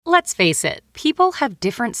Let's face it, people have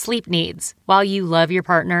different sleep needs. While you love your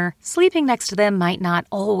partner, sleeping next to them might not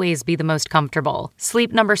always be the most comfortable.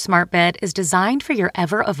 Sleep Number Smart Bed is designed for your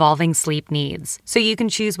ever-evolving sleep needs, so you can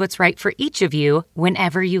choose what's right for each of you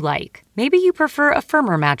whenever you like. Maybe you prefer a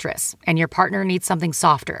firmer mattress and your partner needs something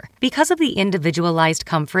softer. Because of the individualized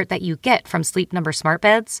comfort that you get from Sleep Number Smart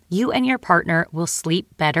Beds, you and your partner will sleep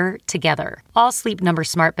better together. All Sleep Number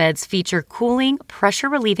Smart Beds feature cooling,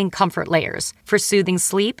 pressure-relieving comfort layers for soothing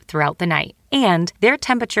sleep throughout the night. And their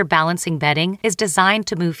temperature balancing bedding is designed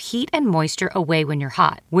to move heat and moisture away when you're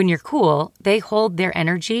hot. When you're cool, they hold their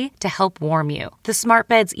energy to help warm you. The smart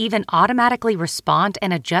beds even automatically respond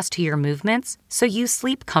and adjust to your movements, so you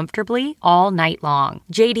sleep comfortably all night long.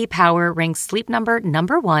 J.D. Power ranks Sleep Number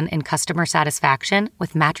 #1 in customer satisfaction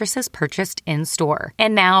with mattresses purchased in-store.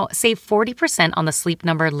 And now, save 40% on the Sleep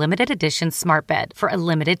Number limited edition smart bed for a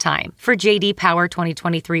limited time. For J.D. Power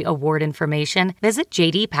 2023 award information, visit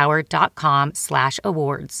jdpower.com/awards.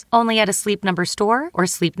 Only at a Sleep Number store or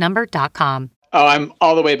sleepnumber.com. Oh, I'm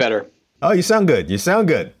all the way better. Oh, you sound good. You sound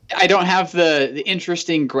good. I don't have the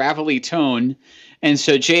interesting gravelly tone, and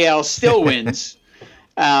so JL still wins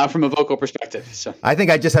from a vocal perspective. So I think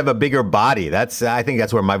I just have a bigger body. I think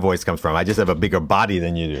that's where my voice comes from. I just have a bigger body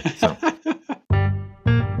than you do. So.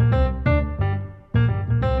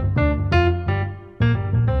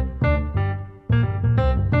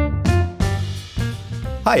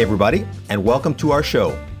 Hi, everybody, and welcome to our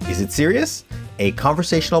show. Is It Serious? A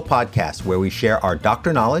conversational podcast where we share our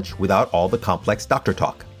doctor knowledge without all the complex doctor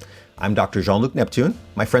talk. I'm Dr. Jean-Luc Neptune.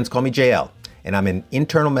 My friends call me JL, and I'm an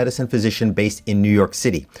internal medicine physician based in New York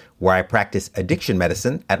City, where I practice addiction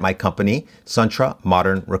medicine at my company, Suntra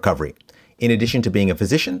Modern Recovery. In addition to being a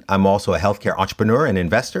physician, I'm also a healthcare entrepreneur and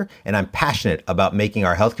investor, and I'm passionate about making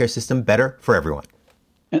our healthcare system better for everyone.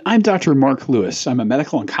 And I'm Dr. Mark Lewis. I'm a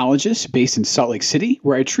medical oncologist based in Salt Lake City,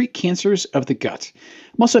 where I treat cancers of the gut.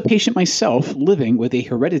 I'm also a patient myself living with a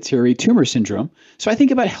hereditary tumor syndrome, so I think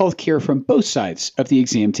about healthcare from both sides of the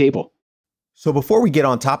exam table. So before we get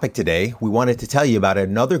on topic today, we wanted to tell you about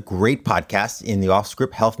another great podcast in the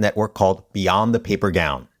Offscript Health Network called Beyond the Paper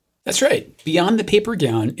Gown. That's right. Beyond the Paper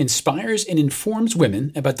Gown inspires and informs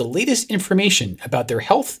women about the latest information about their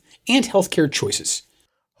health and healthcare choices.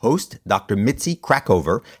 Host Dr. Mitzi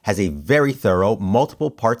Krakover has a very thorough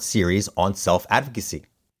multiple-part series on self-advocacy.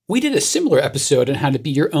 We did a similar episode on how to be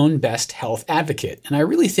your own best health advocate, and I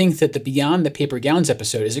really think that the Beyond the Paper Gowns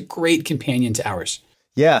episode is a great companion to ours.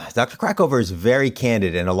 Yeah, Dr. Krakover is very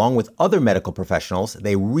candid, and along with other medical professionals,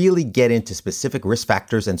 they really get into specific risk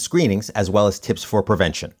factors and screenings, as well as tips for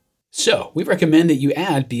prevention. So, we recommend that you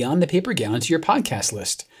add Beyond the Paper Gown to your podcast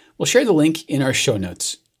list. We'll share the link in our show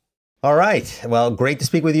notes. All right. Well, great to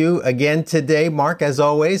speak with you again today, Mark, as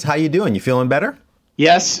always. How you doing? You feeling better?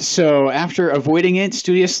 Yes. So after avoiding it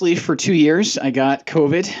studiously for 2 years, I got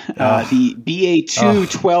COVID. The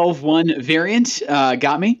BA.2.12.1 variant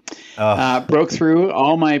got me, broke through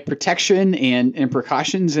all my protection and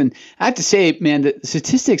precautions. And I have to say, man, the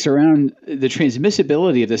statistics around the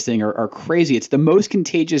transmissibility of this thing are crazy. It's the most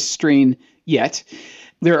contagious strain yet.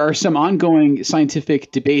 There are some ongoing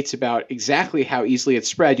scientific debates about exactly how easily it's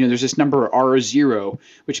spread. You know, there's this number R0,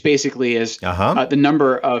 which basically is the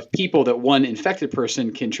number of people that one infected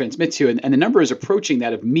person can transmit to. And the number is approaching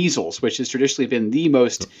that of measles, which has traditionally been the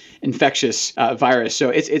most infectious virus.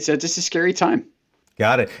 So it's just a scary time.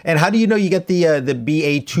 Got it. And how do you know you get the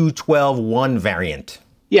BA.2.12.1 variant?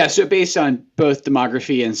 Yeah, so based on both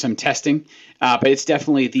demography and some testing, but it's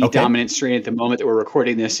definitely the dominant strain at the moment that we're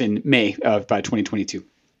recording this in May of 2022.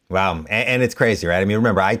 Wow. And it's crazy, right? I mean,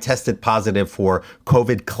 remember, I tested positive for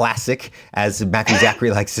COVID Classic, as Matthew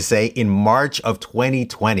Zachary likes to say, in March of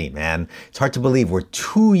 2020, man. It's hard to believe we're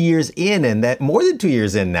 2 years in, and that more than 2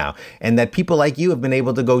 years in now, and that people like you have been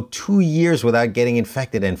able to go 2 years without getting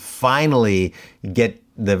infected and finally get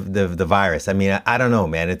the virus. I mean, I don't know,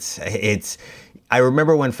 man. It's I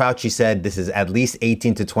remember when Fauci said this is at least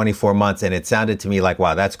 18 to 24 months, and it sounded to me like,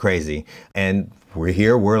 wow, that's crazy. And we're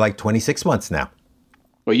here. We're like 26 months now.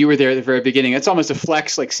 Well, you were there at the very beginning. It's almost a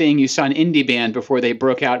flex, like saying you saw an indie band before they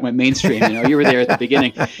broke out and went mainstream. You were there at the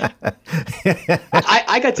beginning.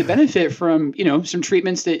 I got to benefit from, some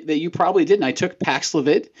treatments that you probably didn't. I took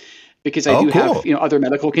Paxlovid because I have, other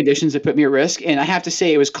medical conditions that put me at risk. And I have to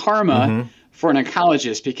say it was karma for an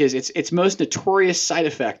oncologist because its most notorious side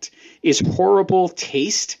effect is horrible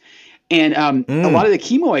taste. And a lot of the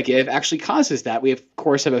chemo I give actually causes that. We, of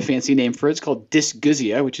course, have a fancy name for it. It's called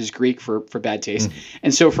dysgeusia, which is Greek for bad taste.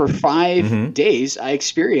 And so for 5 days, I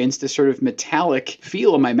experienced this sort of metallic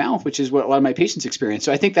feel in my mouth, which is what a lot of my patients experience.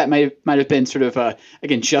 So I think that might have been sort of,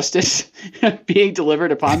 again, justice being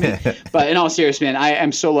delivered upon me. But in all seriousness, man, I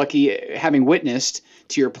am so lucky having witnessed,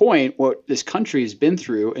 to your point, what this country has been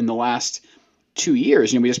through in the last 2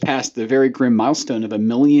 years. We just passed the very grim milestone of 1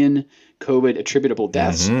 million COVID attributable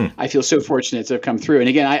deaths. I feel so fortunate to have come through. And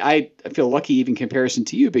again, I feel lucky even in comparison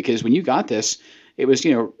to you, because when you got this, it was,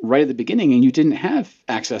 right at the beginning and you didn't have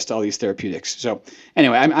access to all these therapeutics. So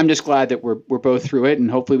anyway, I'm just glad that we're both through it,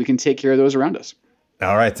 and hopefully we can take care of those around us.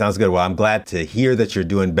 All right. Sounds good. Well, I'm glad to hear that you're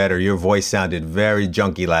doing better. Your voice sounded very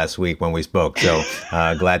junky last week when we spoke. So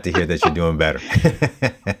glad to hear that you're doing better.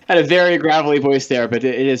 Had a very gravelly voice there, but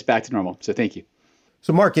it is back to normal. So thank you.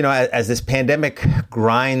 So, Mark, as this pandemic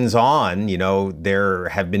grinds on, there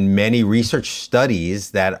have been many research studies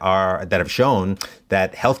that have shown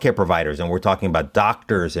that healthcare providers, and we're talking about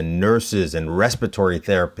doctors and nurses and respiratory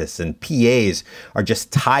therapists and PAs, are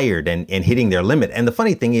just tired and hitting their limit. And the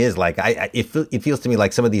funny thing is, it feels to me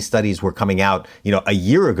like some of these studies were coming out, a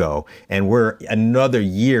year ago, and we're another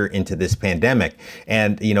year into this pandemic.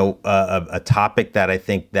 And, a topic that I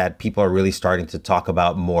think that people are really starting to talk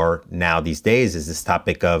about more now these days is this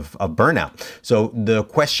topic of burnout. So the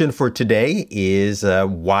question for today is,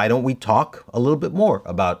 why don't we talk a little bit more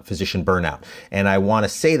about physician burnout? And I want to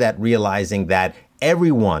say that realizing that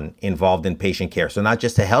everyone involved in patient care, so not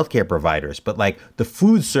just the healthcare providers, but like the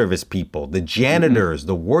food service people, the janitors,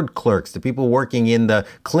 the ward clerks, the people working in the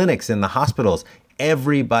clinics and the hospitals,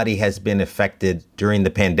 everybody has been affected during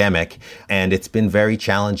the pandemic, and it's been very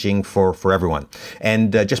challenging for everyone.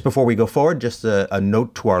 And just before we go forward, just a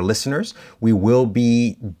note to our listeners, we will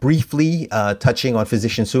be briefly touching on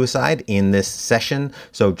physician suicide in this session.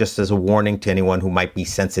 So just as a warning to anyone who might be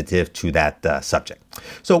sensitive to that subject.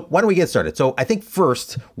 So why don't we get started? So I think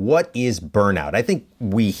first, what is burnout? I think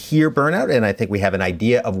we hear burnout, and I think we have an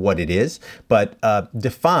idea of what it is, but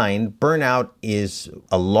defined, burnout is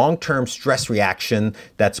a long-term stress reaction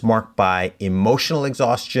that's marked by emotional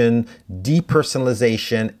exhaustion,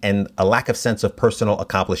 depersonalization, and a lack of sense of personal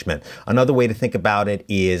accomplishment. Another way to think about it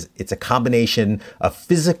is it's a combination of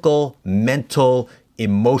physical, mental,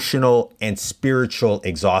 emotional, and spiritual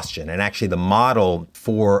exhaustion. And actually, the model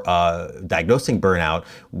for diagnosing burnout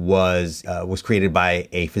was created by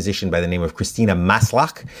a physician by the name of Christina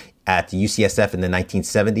Maslach at UCSF in the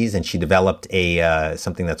 1970s, and she developed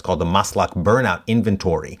something that's called the Maslach Burnout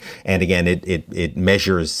Inventory. And again, it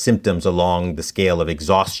measures symptoms along the scale of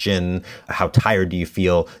exhaustion, how tired do you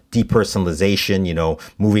feel, depersonalization,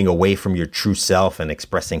 moving away from your true self and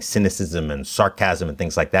expressing cynicism and sarcasm and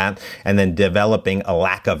things like that, and then developing a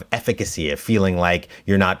lack of efficacy, a feeling like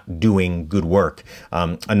you're not doing good work.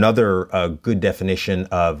 Another good definition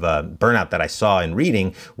of burnout that I saw in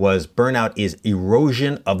reading was burnout is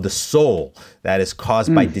erosion of the soul that is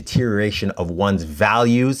caused by deterioration of one's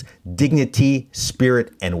values, dignity,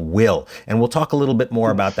 spirit, and will. And we'll talk a little bit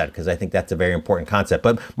more about that because I think that's a very important concept.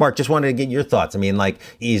 But Mark, just wanted to get your thoughts. I mean,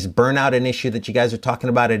 is burnout an issue that you guys are talking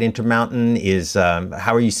about at Intermountain?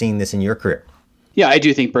 How are you seeing this in your career? Yeah, I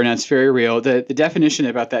do think burnout's very real. The definition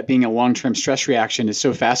about that being a long-term stress reaction is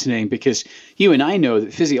so fascinating because you and I know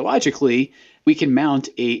that physiologically we can mount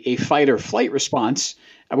a fight or flight response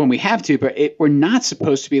when we have to, but we're not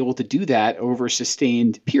supposed to be able to do that over a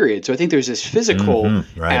sustained period. So I think there's this physical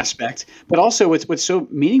aspect, but also what's so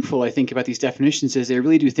meaningful, I think, about these definitions is they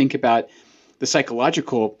really do think about the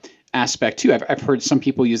psychological aspect too. I've heard some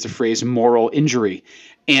people use the phrase moral injury,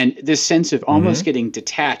 and this sense of almost getting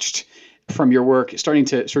detached from your work, starting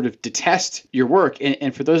to sort of detest your work.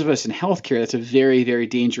 And for those of us in healthcare, that's a very, very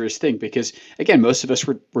dangerous thing because, again, most of us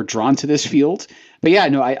were drawn to this field. But yeah,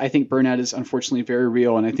 no, I think burnout is unfortunately very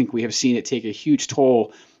real. And I think we have seen it take a huge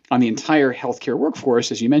toll on the entire healthcare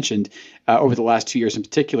workforce, as you mentioned, over the last 2 years in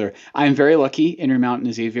particular. I am very lucky. Intermountain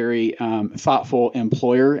is a very thoughtful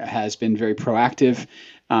employer, has been very proactive,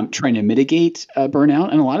 trying to mitigate burnout.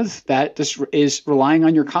 And a lot of that just is relying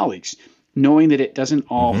on your colleagues, knowing that it doesn't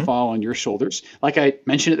all fall on your shoulders. Like I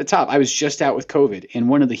mentioned at the top, I was just out with COVID. And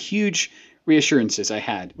one of the huge reassurances I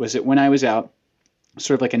had was that when I was out,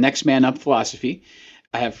 sort of like a next man up philosophy,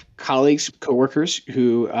 I have colleagues, coworkers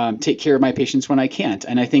who take care of my patients when I can't.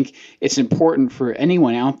 And I think it's important for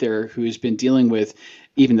anyone out there who's been dealing with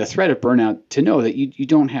even the threat of burnout to know that you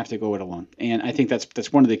don't have to go it alone. And I think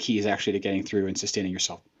that's one of the keys actually to getting through and sustaining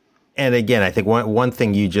yourself. And again, I think one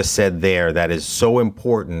thing you just said there that is so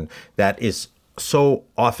important, that is so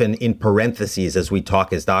often in parentheses as we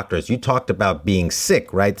talk as doctors. You talked about being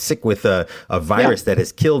sick, right? Sick with a virus that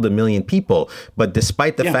has killed 1 million people. But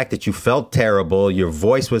despite the fact that you felt terrible, your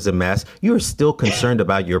voice was a mess, you were still concerned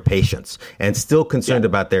about your patients and still concerned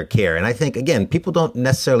about their care. And I think, again, people don't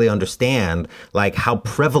necessarily understand like how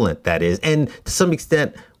prevalent that is. And to some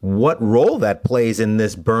extent, what role that plays in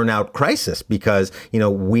this burnout crisis, because,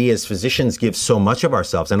 we as physicians give so much of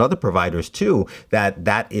ourselves, and other providers too,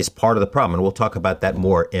 that is part of the problem. And we'll talk about that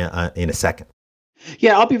more in a second.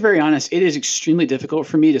 Yeah, I'll be very honest. It is extremely difficult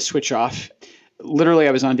for me to switch off. Literally,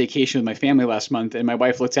 I was on vacation with my family last month, and my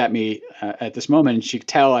wife looked at me at this moment, and she could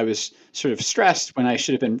tell I was sort of stressed when I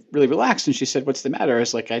should have been really relaxed. And she said, "What's the matter?" I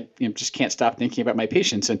was like, "I just can't stop thinking about my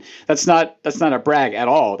patients." And that's not a brag at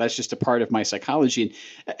all. That's just a part of my psychology.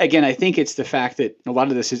 And again, I think it's the fact that a lot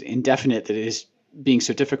of this is indefinite, that it is being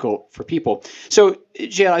so difficult for people. So,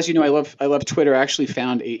 JL, as you know, I love Twitter. I actually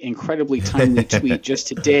found an incredibly timely tweet just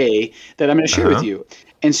today that I'm going to share with you.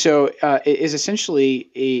 And so it is essentially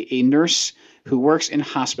a nurse who works in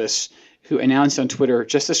hospice who announced on Twitter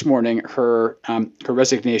just this morning her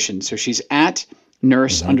resignation. So she's at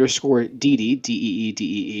nurse _Deedee,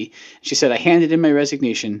 Deedee. She said, "I handed in my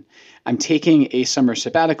resignation. I'm taking a summer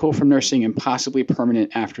sabbatical from nursing and possibly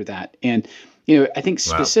permanent after that." And I think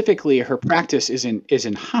specifically her practice is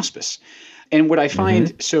in hospice. And what I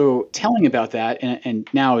find so telling about that, and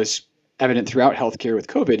now is evident throughout healthcare with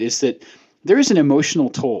COVID, is that there is an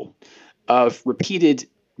emotional toll of repeated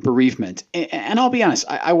bereavement. And I'll be honest,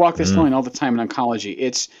 I walk this line all the time in oncology.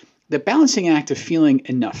 It's the balancing act of feeling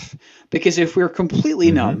enough. Because if we're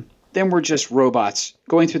completely numb, then we're just robots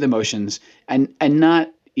going through the motions and not,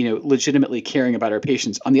 legitimately caring about our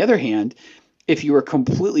patients. On the other hand, if you are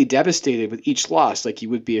completely devastated with each loss, like you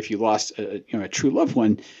would be if you lost a true loved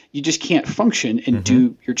one, you just can't function and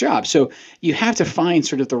do your job. So you have to find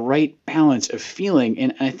sort of the right balance of feeling.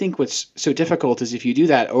 And I think what's so difficult is if you do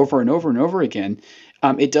that over and over and over again,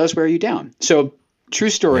 it does wear you down. So true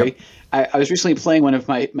story. I was recently playing one of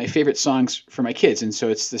my favorite songs for my kids. And so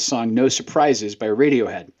it's the song No Surprises by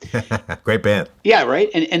Radiohead. Great band. Yeah, right.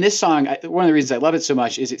 And this song, one of the reasons I love it so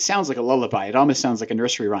much is it sounds like a lullaby. It almost sounds like a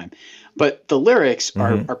nursery rhyme. But the lyrics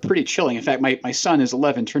are pretty chilling. In fact, my son is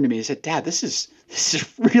 11, turned to me and said, "Dad, this is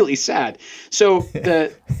really sad." So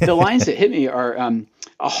the lines that hit me are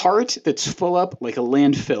a heart that's full up like a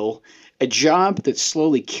landfill, a job that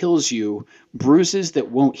slowly kills you, bruises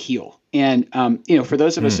that won't heal. And, for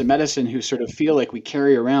those of us in medicine who sort of feel like we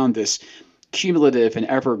carry around this cumulative and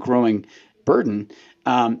ever-growing burden,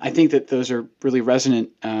 I think that those are really resonant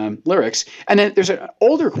lyrics. And then there's an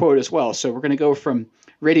older quote as well. So we're going to go from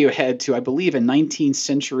Radiohead to, I believe, a 19th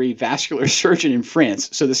century vascular surgeon in France.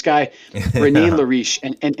 So this guy, René Lariche,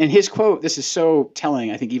 and his quote, this is so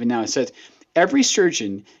telling, I think even now, it says, "Every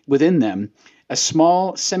surgeon within them a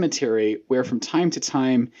small cemetery where from time to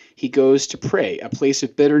time he goes to pray, a place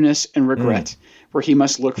of bitterness and regret, where he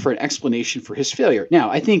must look for an explanation for his failure." Now,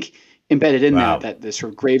 I think embedded in that the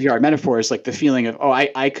sort of graveyard metaphor is like the feeling of,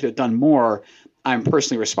 I could have done more. I'm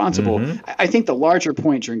personally responsible. I think the larger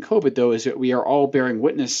point during COVID, though, is that we are all bearing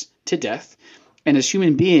witness to death. And as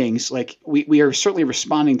human beings, like we are certainly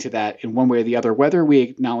responding to that in one way or the other, whether we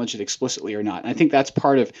acknowledge it explicitly or not. And I think that's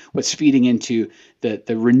part of what's feeding into the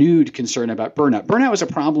renewed concern about burnout. Burnout was a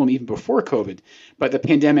problem even before COVID, but the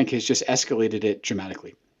pandemic has just escalated it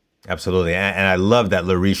dramatically. Absolutely. And I love that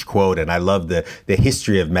Lariche quote, and I love the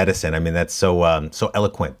history of medicine. I mean, that's so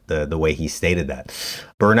eloquent, the way he stated that.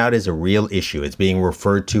 Burnout is a real issue. It's being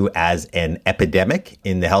referred to as an epidemic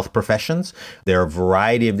in the health professions. There are a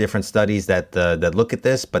variety of different studies that look at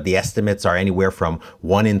this, but the estimates are anywhere from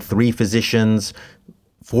 1 in 3 physicians,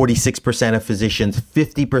 46% of physicians,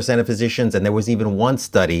 50% of physicians, and there was even one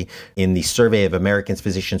study in the Survey of Americans'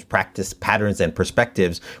 Physicians' Practice Patterns and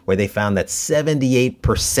Perspectives where they found that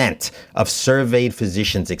 78% of surveyed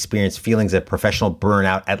physicians experienced feelings of professional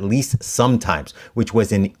burnout at least sometimes, which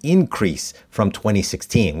was an increase from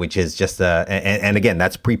 2016, which is just and again,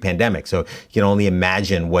 that's pre-pandemic, so you can only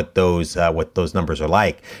imagine what those numbers are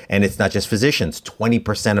like. And it's not just physicians,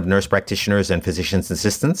 20% of nurse practitioners and physicians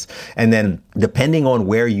assistants, and then depending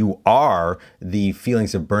on where you are, the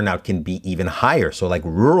feelings of burnout can be even higher. So like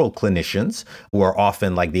rural clinicians, who are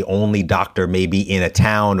often like the only doctor maybe in a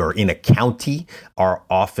town or in a county, are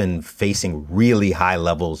often facing really high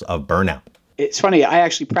levels of burnout. It's funny. I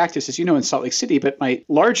actually practice, as you know, in Salt Lake City, but my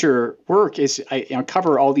larger work is I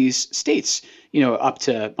cover all these states, up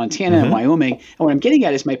to Montana and Wyoming. And what I'm getting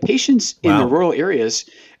at is my patients in the rural areas,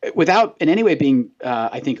 without in any way being,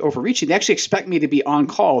 I think, overreaching, they actually expect me to be on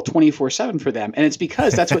call 24/7 for them. And it's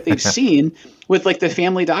because that's what they've seen with like the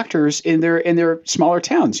family doctors in their smaller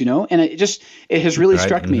towns, and it has really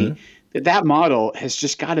struck me that model has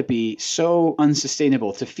just got to be so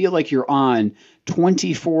unsustainable to feel like you're on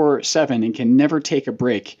 24/7 and can never take a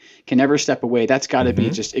break, can never step away. That's got to be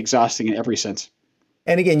just exhausting in every sense.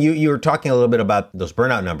 And again, you were talking a little bit about those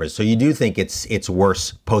burnout numbers. So you do think it's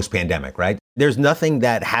worse post-pandemic, right? There's nothing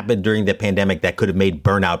that happened during the pandemic that could have made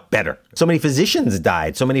burnout better. So many physicians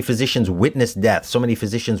died. So many physicians witnessed death. So many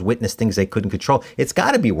physicians witnessed things they couldn't control. It's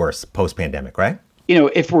got to be worse post-pandemic, right?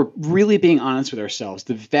 If we're really being honest with ourselves,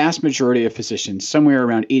 the vast majority of physicians, somewhere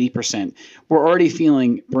around 80%, were already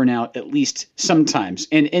feeling burnout at least sometimes.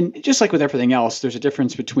 And just like with everything else, there's a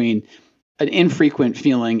difference between an infrequent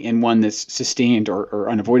feeling and one that's sustained or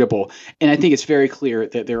unavoidable. And I think it's very clear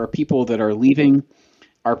that there are people that are leaving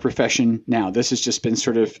our profession now. This has just been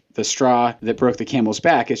sort of the straw that broke the camel's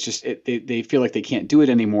back. It's just they feel like they can't do it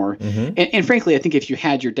anymore. And frankly, I think if you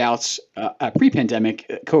had your doubts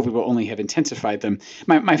pre-pandemic, COVID will only have intensified them.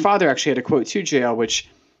 My father actually had a quote too, JL, which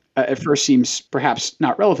at first seems perhaps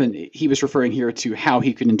not relevant. He was referring here to how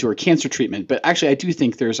he could endure cancer treatment. But actually, I do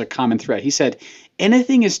think there's a common thread. He said,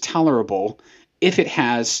 anything is tolerable if it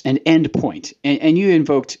has an end point. And you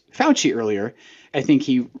invoked Fauci earlier. I think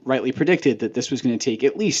he rightly predicted that this was going to take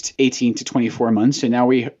at least 18 to 24 months. And now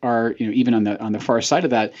we are, even on the far side of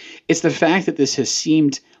that. It's the fact that this has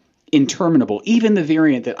seemed interminable. Even the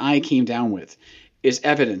variant that I came down with is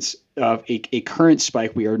evidence of a current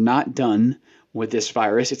spike. We are not done with this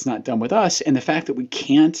virus. It's not done with us. And the fact that we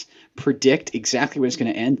can't predict exactly when it's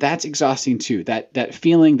going to end, that's exhausting too. That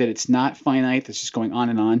feeling that it's not finite, that's just going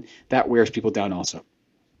on, that wears people down also.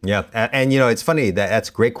 Yeah. And, it's funny that's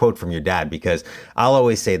a great quote from your dad, because I'll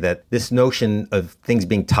always say that this notion of things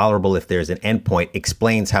being tolerable if there's an endpoint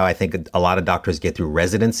explains how I think a lot of doctors get through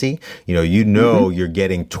residency. You're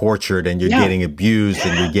getting tortured and you're getting abused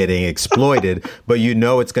and you're getting exploited, but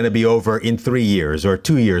it's going to be over in 3 years or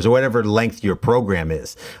 2 years or whatever length your program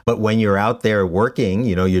is. But when you're out there working,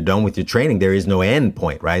 you're done with your training, there is no end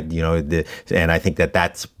point, right? And I think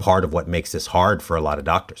that's part of what makes this hard for a lot of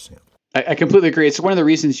doctors. I completely agree. It's one of the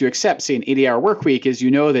reasons you accept, say, an 80-hour work week is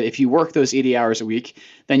that if you work those 80 hours a week,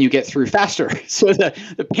 then you get through faster. So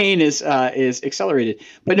the pain is accelerated.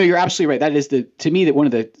 But no, you're absolutely right. That is to me that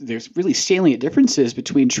one of there's really salient differences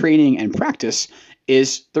between training and practice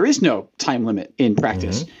is there is no time limit in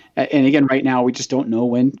practice. And again, right now, we just don't know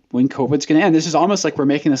when COVID's going to end. This is almost like we're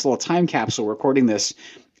making this little time capsule, recording this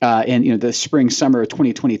in the spring, summer of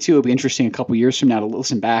 2022. It'll be interesting a couple of years from now to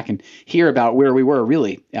listen back and hear about where we were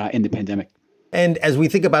really in the pandemic. And as we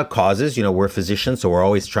think about causes, we're physicians, so we're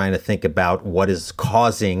always trying to think about what is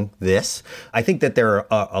causing this. I think that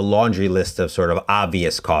there are a laundry list of sort of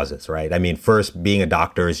obvious causes, right? I mean, first, being a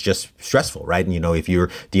doctor is just stressful, right? And, if you're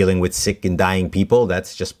dealing with sick and dying people,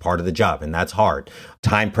 that's just part of the job, and that's hard.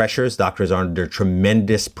 Time pressures. Doctors are under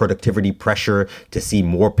tremendous productivity pressure to see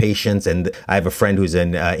more patients. And I have a friend who's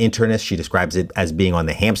an internist. She describes it as being on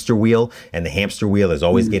the hamster wheel, and the hamster wheel is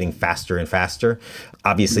always getting faster and faster.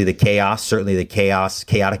 Obviously, the chaos, certainly the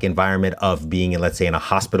chaotic environment of being in, let's say, in a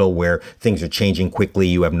hospital where things are changing quickly.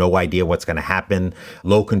 You have no idea what's going to happen.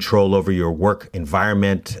 Low control over your work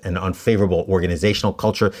environment, and unfavorable organizational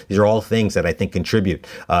culture. These are all things that I think contribute.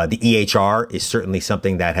 The EHR is certainly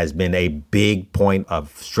something that has been a big point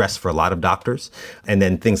of stress for a lot of doctors. And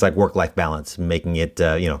then things like work-life balance, making it,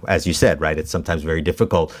 as you said, right, it's sometimes very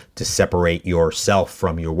difficult to separate yourself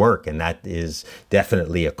from your work. And that is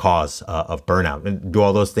definitely a cause of burnout. Do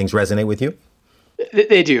all those things resonate with you?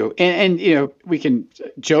 They do. And we can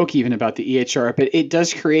joke even about the EHR, but it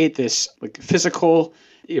does create this physical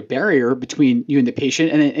barrier between you and the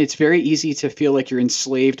patient. And it's very easy to feel like you're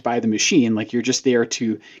enslaved by the machine, like you're just there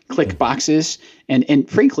to click boxes. And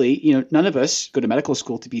frankly, none of us go to medical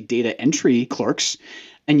school to be data entry clerks.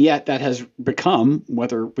 And yet that has become,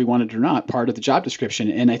 whether we want it or not, part of the job description.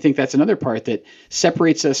 And I think that's another part that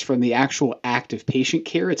separates us from the actual act of patient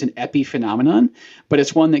care. It's an epiphenomenon, but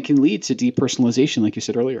it's one that can lead to depersonalization, like you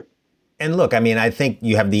said earlier. And look, I mean, I think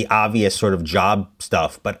you have the obvious sort of job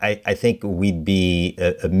stuff, but I think we'd be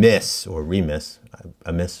amiss or remiss.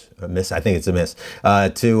 I think it's a miss,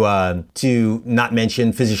 to not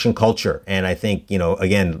mention physician culture. And I think,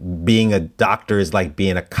 again, being a doctor is like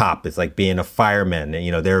being a cop. It's like being a fireman.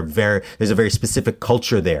 And, there's a very specific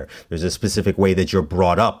culture there. There's a specific way that you're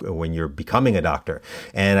brought up when you're becoming a doctor.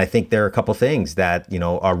 And I think there are a couple things that,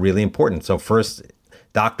 are really important. So first,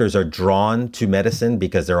 doctors are drawn to medicine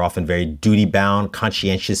because they're often very duty-bound,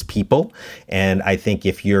 conscientious people. And I think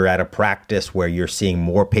if you're at a practice where you're seeing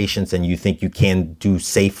more patients than you think you can do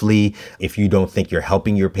safely, if you don't think you're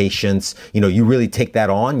helping your patients, you really take that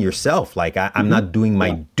on yourself. Like, I'm not doing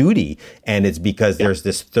my duty. And it's because there's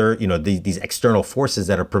this these external forces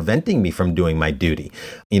that are preventing me from doing my duty.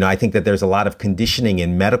 I think that there's a lot of conditioning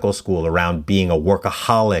in medical school around being a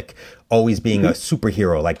workaholic, always being a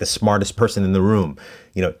superhero, like the smartest person in the room.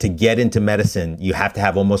 To get into medicine, you have to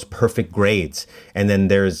have almost perfect grades. And then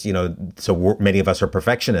there's, so many of us are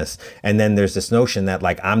perfectionists. And then there's this notion that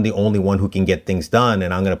like, I'm the only one who can get things done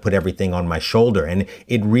and I'm going to put everything on my shoulder. And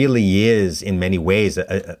it really is in many ways,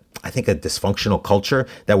 I think a dysfunctional culture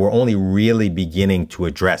that we're only really beginning to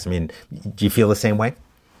address. I mean, do you feel the same way?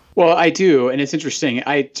 Well, I do. And it's interesting.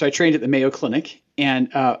 I trained at the Mayo Clinic, and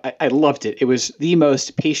I loved it. It was the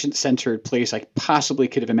most patient-centered place I possibly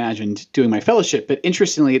could have imagined doing my fellowship. But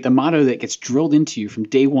interestingly, the motto that gets drilled into you from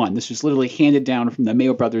day one, this was literally handed down from the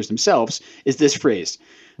Mayo brothers themselves, is this phrase: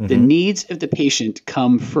 the needs of the patient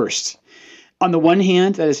come first. On the one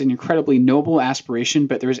hand, that is an incredibly noble aspiration,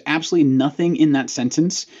 but there is absolutely nothing in that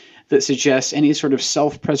sentence that suggests any sort of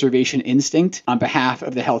self-preservation instinct on behalf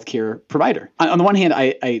of the healthcare provider. On the one hand,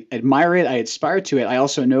 I admire it. I aspire to it. I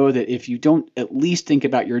also know that if you don't at least think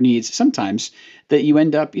about your needs sometimes, that you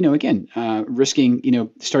end up, risking,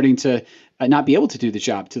 starting to not be able to do the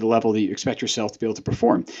job to the level that you expect yourself to be able to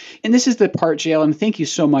perform. And this is the part, JL, and thank you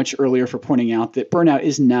so much earlier for pointing out that burnout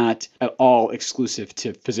is not at all exclusive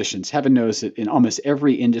to physicians. Heaven knows that in almost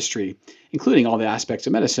every industry, including all the aspects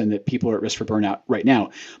of medicine, that people are at risk for burnout right now.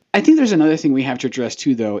 I think there's another thing we have to address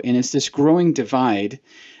too, though, and it's this growing divide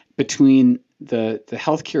between the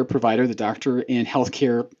healthcare provider, the doctor, and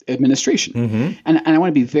healthcare administration. And I want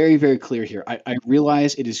to be very, very clear here. I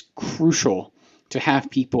realize it is crucial to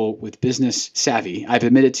have people with business savvy. I've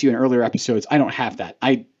admitted to you in earlier episodes, I don't have that.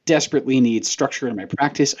 I desperately need structure in my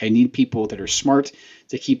practice. I need people that are smart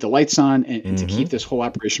to keep the lights on and to keep this whole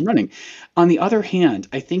operation running. On the other hand,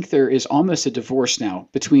 I think there is almost a divorce now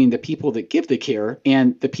between the people that give the care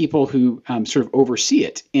and the people who sort of oversee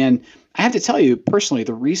it. And I have to tell you personally,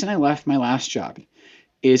 the reason I left my last job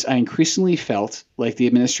is I increasingly felt like the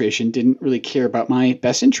administration didn't really care about my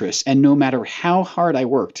best interests. And no matter how hard I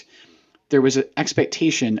worked, there was an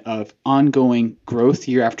expectation of ongoing growth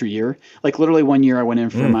year after year. Like literally one year I went in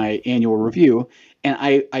for my annual review, and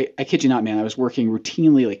I kid you not, man, I was working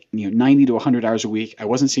routinely like 90 to 100 hours a week. I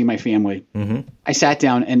wasn't seeing my family. I sat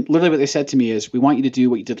down, and literally what they said to me is, we want you to do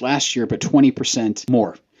what you did last year, but 20%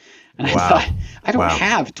 more. And I thought, I don't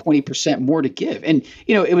have 20% more to give. And,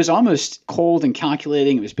 it was almost cold and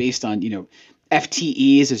calculating. It was based on,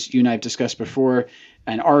 FTEs, as you and I have discussed before,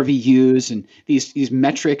 and RVUs and these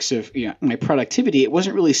metrics of my productivity. It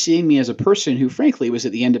wasn't really seeing me as a person who, frankly, was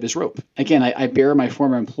at the end of his rope. Again, I bear my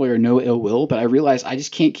former employer no ill will, but I realized I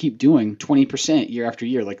just can't keep doing 20% year after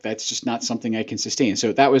year. Like, that's just not something I can sustain.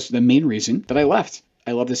 So that was the main reason that I left.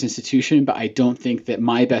 I love this institution, but I don't think that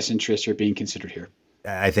my best interests are being considered here.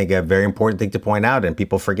 I think a very important thing to point out, and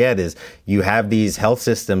people forget, is you have these health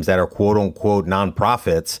systems that are quote unquote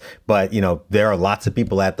nonprofits, but there are lots of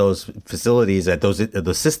people at those facilities, at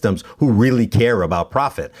those systems, who really care about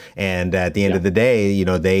profit. And at the end of the day,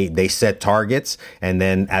 they set targets, and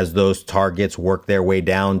then as those targets work their way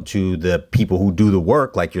down to the people who do the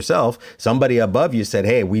work, like yourself, somebody above you said,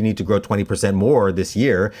 "Hey, we need to grow 20% more this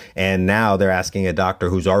year," and now they're asking a doctor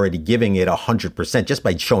who's already giving it 100%. Just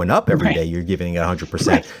by showing up every day, you're giving it 100%.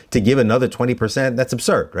 To give another 20%, that's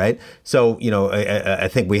absurd, right? So, I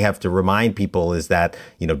think we have to remind people is that,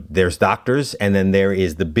 there's doctors, and then there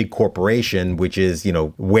is the big corporation, which is,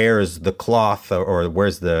 wears the cloth or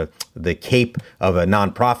wears the cape of a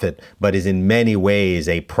nonprofit, but is in many ways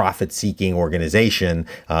a profit-seeking organization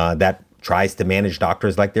that tries to manage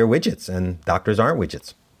doctors like they're widgets, and doctors aren't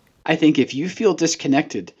widgets. I think if you feel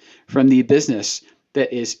disconnected from the business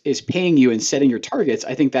that is paying you and setting your targets,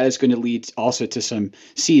 I think that is going to lead also to some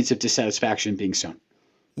seeds of dissatisfaction being sown.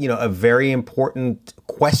 A very important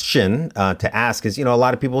question to ask is, a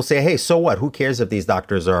lot of people say, hey, so what? Who cares if these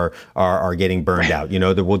doctors are getting burned out?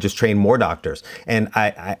 That we'll just train more doctors. And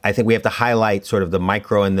I think we have to highlight sort of the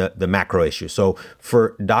micro and the macro issue. So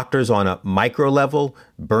for doctors on a micro level,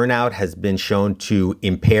 Burnout has been shown to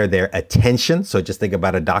impair their attention. So just think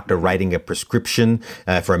about a doctor writing a prescription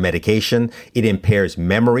for a medication. It impairs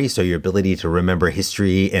memory, so your ability to remember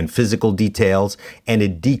history and physical details, and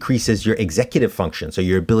it decreases your executive function, so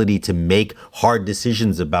your ability to make hard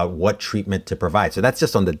decisions about what treatment to provide. So that's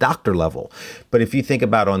just on the doctor level. But if you think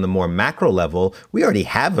about on the more macro level, we already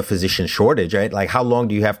have a physician shortage, right? Like how long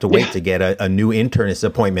do you have to wait to get a new internist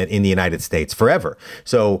appointment in the United States? Forever.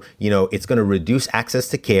 So, it's going to reduce access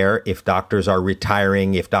to care if doctors are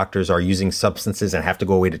retiring, if doctors are using substances and have to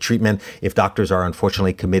go away to treatment, if doctors are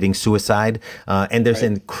unfortunately committing suicide. And there's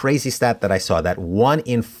a crazy stat that I saw that 1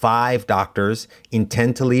 in 5 doctors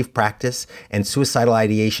intend to leave practice, and suicidal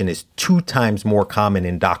ideation is 2 times more common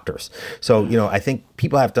in doctors. So, I think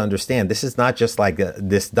people have to understand this is not just like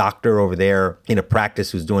this doctor over there in a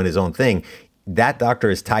practice who's doing his own thing. That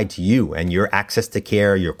doctor is tied to you and your access to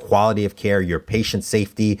care, your quality of care, your patient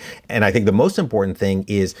safety. And I think the most important thing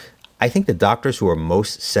is I think the doctors who are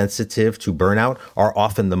most sensitive to burnout are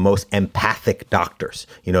often the most empathic doctors.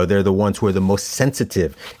 They're the ones who are the most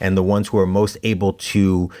sensitive and the ones who are most able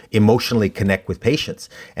to emotionally connect with patients.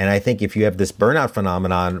 And I think if you have this burnout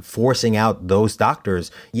phenomenon forcing out those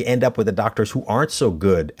doctors, you end up with the doctors who aren't so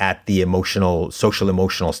good at the social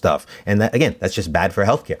emotional stuff. And that, again, that's just bad for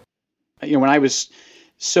healthcare. When I was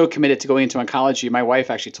so committed to going into oncology, my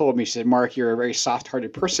wife actually told me, she said, Mark, you're a very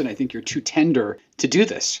soft-hearted person. I think you're too tender to do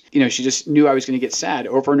this. She just knew I was going to get sad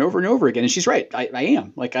over and over and over again. And she's right. I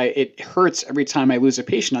am. It hurts every time I lose a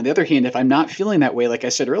patient. On the other hand, if I'm not feeling that way, like I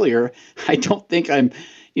said earlier, I don't think I'm,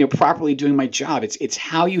 properly doing my job. It's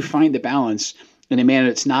how you find the balance in a manner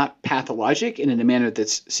that's not pathologic and in a manner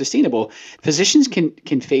that's sustainable. Physicians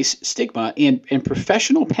can face stigma and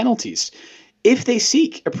professional penalties if they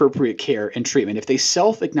seek appropriate care and treatment, if they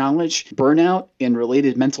self-acknowledge burnout and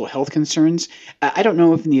related mental health concerns. I don't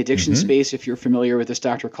know if in the addiction space, if you're familiar with this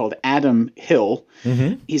doctor called Adam Hill.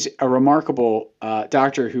 He's a remarkable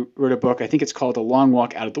doctor who wrote a book, I think it's called A Long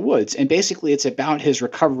Walk Out of the Woods. And basically it's about his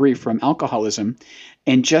recovery from alcoholism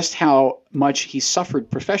and just how much he suffered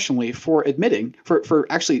professionally for admitting, for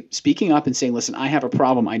actually speaking up and saying, listen, I have a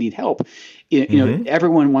problem, I need help.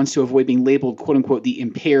 Everyone wants to avoid being labeled, quote unquote, the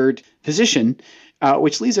impaired physician,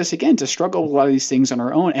 which leads us again to struggle with a lot of these things on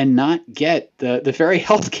our own and not get the very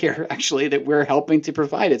healthcare actually that we're helping to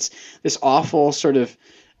provide. It's this awful sort of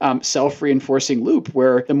self-reinforcing loop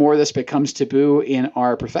where the more this becomes taboo in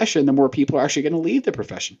our profession, the more people are actually going to leave the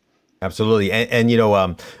profession. Absolutely.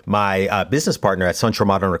 And my business partner at Sunshore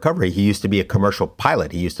Modern Recovery, he used to be a commercial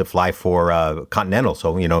pilot. He used to fly for Continental.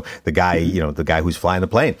 So, the guy who's flying the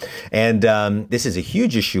plane. And this is a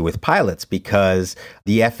huge issue with pilots because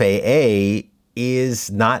the FAA is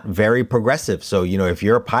not very progressive. So, if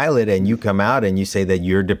you're a pilot and you come out and you say that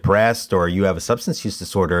you're depressed or you have a substance use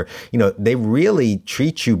disorder, they really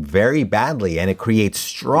treat you very badly, and it creates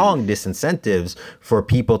strong disincentives for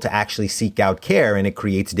people to actually seek out care, and it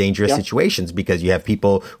creates dangerous situations because you have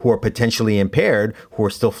people who are potentially impaired who are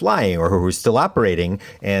still flying or who are still operating,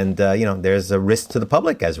 and there's a risk to the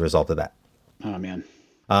public as a result of that. Oh man.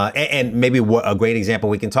 And maybe a great example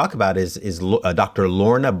we can talk about is Dr.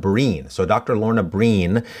 Lorna Breen. So Dr. Lorna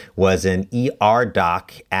Breen was an ER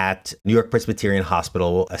doc at New York Presbyterian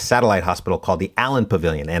Hospital, a satellite hospital called the Allen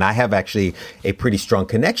Pavilion. And I have actually a pretty strong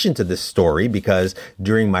connection to this story because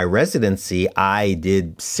during my residency, I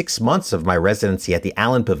did 6 months of my residency at the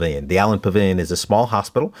Allen Pavilion. The Allen Pavilion is a small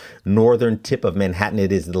hospital, northern tip of Manhattan.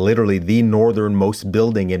 It is literally the northernmost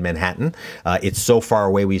building in Manhattan. It's so far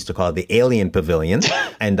away, we used to call it the Alien Pavilion.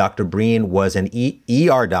 And Dr. Breen was an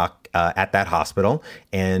ER doc at that hospital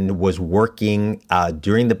and was working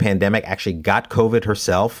during the pandemic, actually got COVID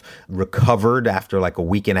herself, recovered after like a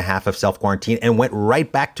week and a half of self-quarantine and went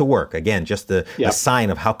right back to work. Again, just a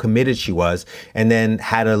sign of how committed she was. And then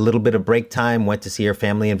had a little bit of break time, went to see her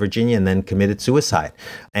family in Virginia, and then committed suicide.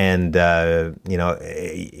 And,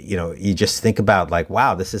 you just think about like,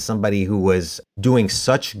 wow, this is somebody who was doing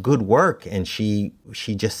such good work and she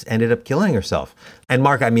just ended up killing herself. And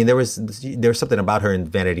Mark, I mean, there was something about her in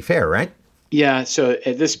Vanity Fair, right? Yeah. So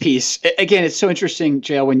this piece, again, it's so interesting,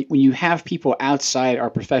 JL, when you have people outside our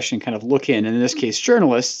profession kind of look in, and in this case,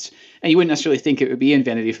 journalists, and you wouldn't necessarily think it would be in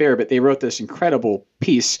Vanity Fair, but they wrote this incredible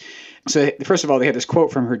piece. So first of all, they had this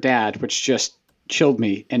quote from her dad, which just chilled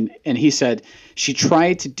me. And he said, she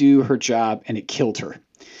tried to do her job and it killed her.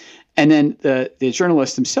 And then the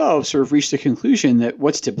journalists themselves sort of reached the conclusion that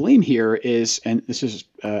what's to blame here is, and this is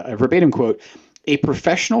a verbatim quote, a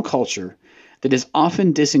professional culture that is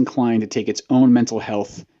often disinclined to take its own mental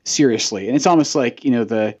health seriously. And it's almost like,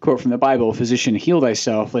 the quote from the Bible, physician, heal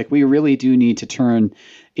thyself. Like we really do need to turn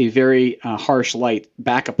a very harsh light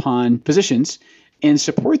back upon physicians and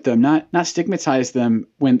support them, not stigmatize them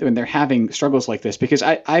when they're having struggles like this. Because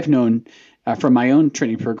I've known from my own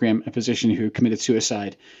training program a physician who committed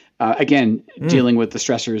suicide. Dealing with the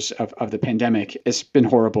stressors of the pandemic. It's been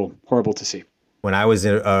horrible to see. When I was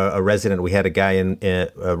a resident, we had a guy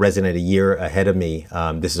a resident a year ahead of me.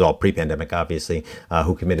 This is all pre-pandemic, obviously,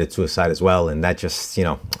 who committed suicide as well. And that just,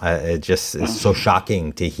 it just is so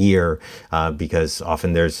shocking to hear because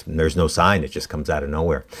often there's no sign. It just comes out of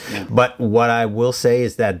nowhere. Yeah. But what I will say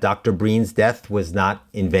is that Dr. Breen's death was not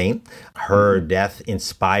in vain. Her death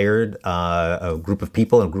inspired a group of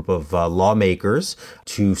people, a group of lawmakers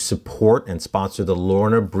to support and sponsor the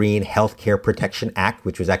Lorna Breen Healthcare Protection Act,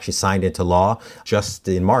 which was actually signed into law just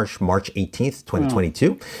in March 18th,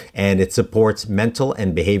 2022. And it supports mental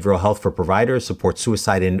and behavioral health for providers, supports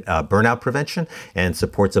suicide and burnout prevention, and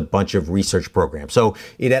supports a bunch of research programs. So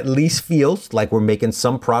it at least feels like we're making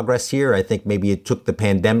some progress here. I think maybe it took the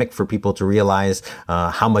pandemic for people to realize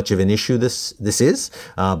how much of an issue this is.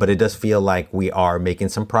 But it does feel like we are making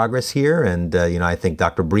some progress here. And, I think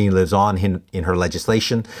Dr. Breen lives on in her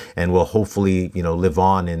legislation and will hopefully, live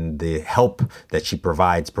on in the help that she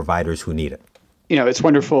provides providers who need it. It's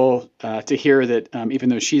wonderful to hear that even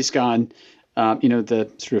though she's gone,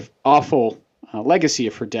 the sort of awful legacy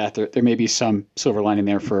of her death, there may be some silver lining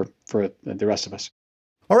there for the rest of us.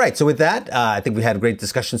 All right. So with that, I think we had a great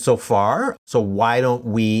discussion so far. So why don't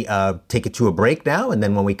we take it to a break now? And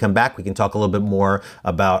then when we come back, we can talk a little bit more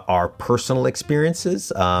about our personal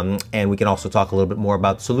experiences. And we can also talk a little bit more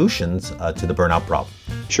about solutions to the burnout problem.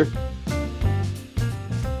 Sure.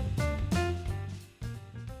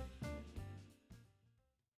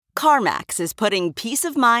 CarMax is putting peace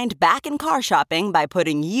of mind back in car shopping by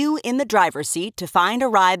putting you in the driver's seat to find a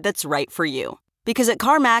ride that's right for you. Because at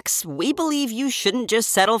CarMax, we believe you shouldn't just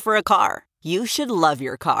settle for a car. You should love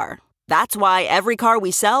your car. That's why every car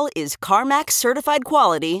we sell is CarMax certified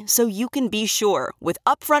quality, so you can be sure with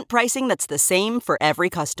upfront pricing that's the same for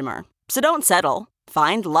every customer. So don't settle.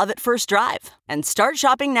 Find love at first drive and start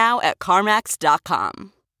shopping now at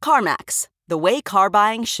CarMax.com. CarMax, the way car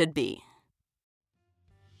buying should be.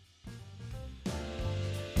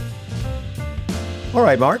 All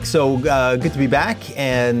right, Mark. So good to be back.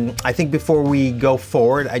 And I think before we go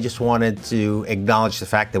forward, I just wanted to acknowledge the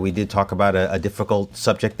fact that we did talk about a difficult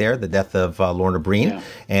subject there, the death of Lorna Breen. Yeah.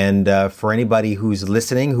 And for anybody who's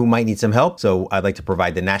listening who might need some help, so I'd like to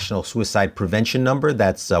provide the National Suicide Prevention number.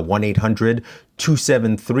 That's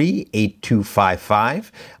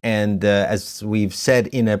 1-800-273-8255. And as we've said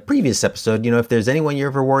in a previous episode, if there's anyone you're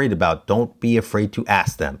ever worried about, don't be afraid to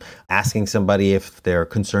ask them. Asking somebody if they're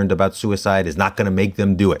concerned about suicide is not going to make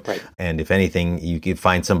them do it. Right. And if anything, you can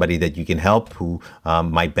find somebody that you can help who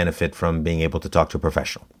might benefit from being able to talk to a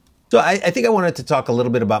professional. So I think I wanted to talk a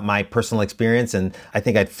little bit about my personal experience, and I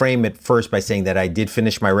think I'd frame it first by saying that I did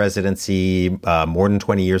finish my residency more than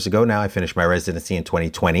 20 years ago now. I finished my residency in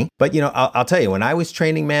 2020. But, I'll tell you, when I was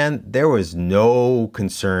training, man, there was no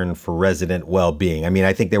concern for resident well-being. I mean,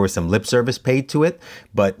 I think there was some lip service paid to it,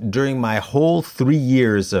 but during my whole 3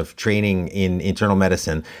 years of training in internal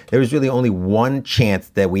medicine, there was really only one chance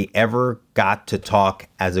that we ever got to talk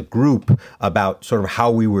as a group about sort of how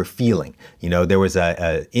we were feeling. There was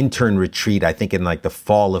a intern retreat, I think in like the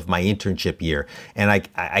fall of my internship year. And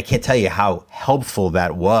I can't tell you how helpful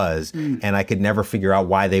that was. And I could never figure out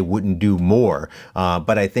why they wouldn't do more.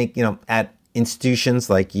 But I think, at institutions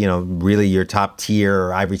like, really your top tier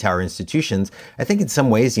or ivory tower institutions, I think in some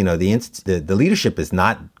ways, the leadership is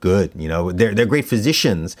not good. They're great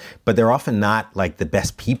physicians, but they're often not like the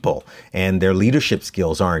best people, and their leadership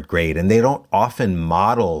skills aren't great, and they don't often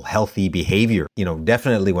model healthy behavior.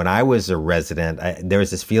 Definitely when I was a resident, there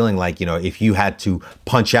was this feeling like, if you had to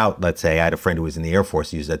punch out, let's say I had a friend who was in the Air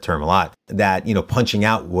Force, used that term a lot, that, punching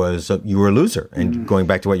out was, you were a loser. And going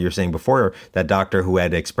back to what you were saying before, that doctor who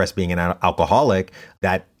had expressed being an alcoholic,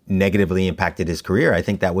 that negatively impacted his career. I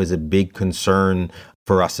think that was a big concern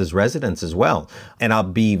for us as residents as well. And I'll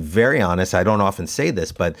be very honest, I don't often say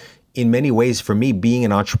this, but in many ways, for me, being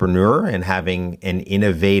an entrepreneur and having an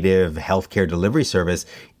innovative healthcare delivery service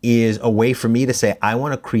is a way for me to say, I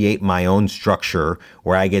want to create my own structure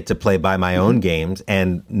where I get to play by my own games.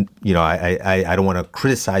 And, I don't want to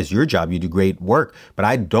criticize your job. You do great work, but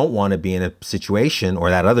I don't want to be in a situation, or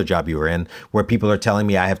that other job you were in, where people are telling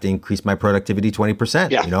me I have to increase my productivity 20%.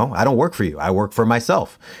 Yeah. I don't work for you. I work for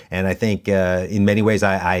myself. And I think in many ways,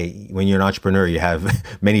 when you're an entrepreneur, you have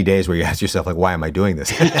many days where you ask yourself, like, why am I doing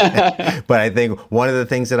this? But I think one of the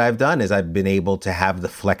things that I've done is I've been able to have the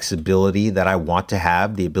flexibility that I want to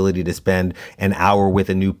have, the ability to spend an hour with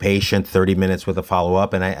a new patient, 30 minutes with a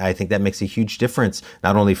follow-up. And I think that makes a huge difference,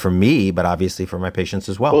 not only for me, but obviously for my patients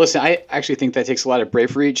as well. Well, listen, I actually think that takes a lot of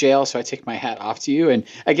bravery, JL, so I take my hat off to you. And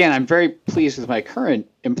again, I'm very pleased with my current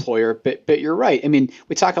employer, but you're right. I mean,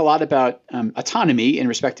 we talk a lot about autonomy in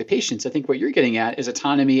respect to patients. I think what you're getting at is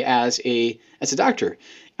autonomy as a doctor.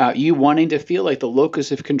 You wanting to feel like the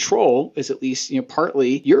locus of control is at least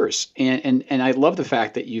partly yours. And I love the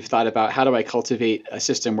fact that you've thought about how do I cultivate a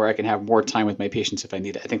system where I can have more time with my patients if I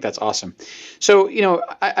need it. I think that's awesome. So,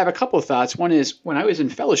 I have a couple of thoughts. One is when I was in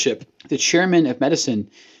fellowship, the chairman of medicine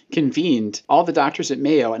convened all the doctors at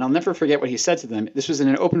Mayo, and I'll never forget what he said to them. This was in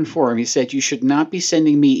an open forum. He said, "You should not be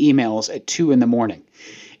sending me emails at 2 a.m.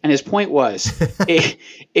 And his point was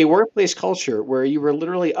a workplace culture where you were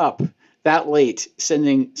literally up that late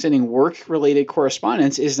sending work-related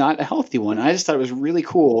correspondence is not a healthy one. I just thought it was really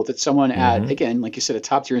cool that someone at, again, like you said, a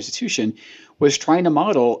top-tier institution was trying to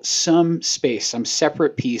model some space, some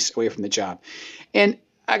separate piece away from the job. And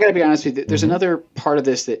I got to be honest with you, there's another part of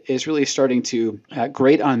this that is really starting to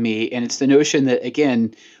grate on me, and it's the notion that,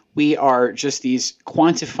 again, we are just these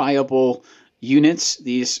quantifiable units,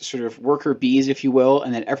 these sort of worker bees, if you will,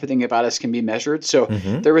 and that everything about us can be measured. So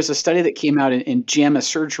there was a study that came out in JAMA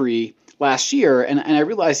Surgery last year, and I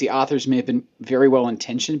realized the authors may have been very well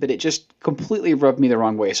intentioned, but it just completely rubbed me the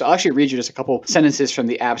wrong way. So I'll actually read you just a couple sentences from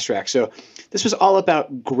the abstract. So this was all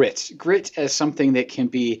about grit as something that can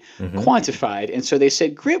be quantified. And so they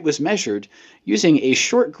said grit was measured using a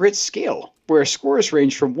short grit scale where scores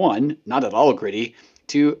range from 1, not at all gritty,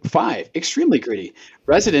 to 5, extremely gritty.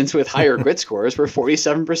 Residents with higher grit scores were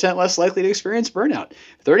 47% less likely to experience burnout,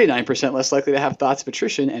 39% less likely to have thoughts of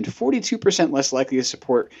attrition, and 42% less likely to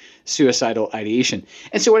support suicidal ideation.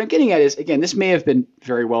 And so what I'm getting at is, again, this may have been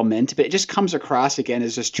very well meant, but it just comes across, again,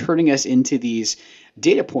 as just turning us into these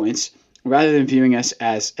data points rather than viewing us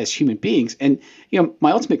as human beings. And,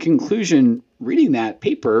 my ultimate conclusion reading that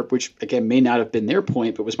paper, which again may not have been their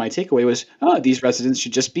point, but was my takeaway was, these residents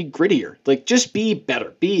should just be grittier, like just be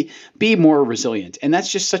better, be more resilient. And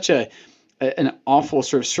that's just such an awful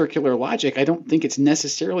sort of circular logic. I don't think it's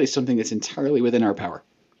necessarily something that's entirely within our power.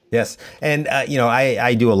 Yes. And,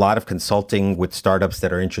 I do a lot of consulting with startups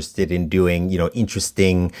that are interested in doing,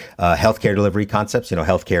 interesting healthcare delivery concepts.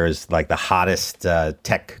 Healthcare is like the hottest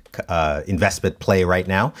tech investment play right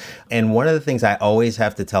now. And one of the things I always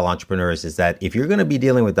have to tell entrepreneurs is that if you're going to be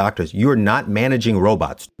dealing with doctors, you're not managing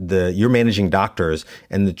robots. You're managing doctors.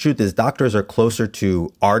 And the truth is doctors are closer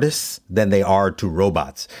to artists than they are to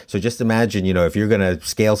robots. So just imagine, if you're going to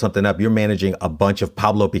scale something up, you're managing a bunch of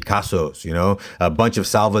Pablo Picassos, a bunch of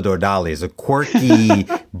Salvador Dali's, a quirky,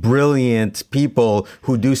 brilliant people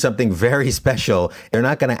who do something very special. They're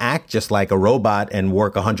not going to act just like a robot and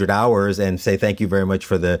work 100 hours and say, thank you very much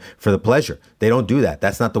for the pleasure. They don't do that.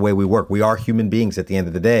 That's not the way we work. We are human beings at the end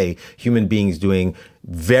of the day, human beings doing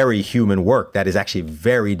very human work that is actually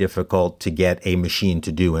very difficult to get a machine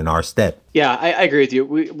to do in our stead. Yeah, I agree with you.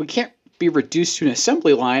 We can't be reduced to an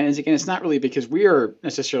assembly line. And again, it's not really because we are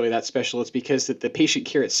necessarily that special. It's because that the patient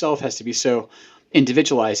care itself has to be so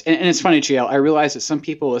individualized. And it's funny, JL, I realize that some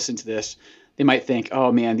people listen to this, they might think,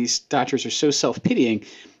 oh man, these doctors are so self-pitying.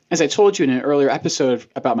 As I told you in an earlier episode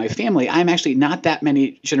about my family, I'm actually not that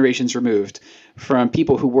many generations removed from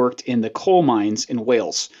people who worked in the coal mines in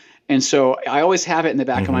Wales. And so I always have it in the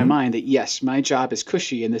back of my mind that, yes, my job is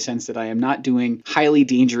cushy in the sense that I am not doing highly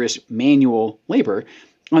dangerous manual labor.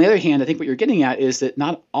 On the other hand, I think what you're getting at is that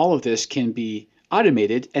not all of this can be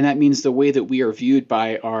automated. And that means the way that we are viewed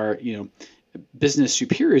by our, business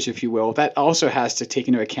superiors, if you will, that also has to take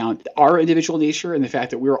into account our individual nature and the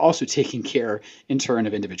fact that we're also taking care in turn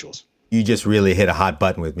of individuals. You just really hit a hot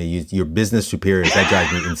button with me. Your business superiors, that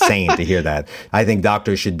drives me insane to hear that. I think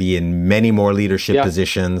doctors should be in many more leadership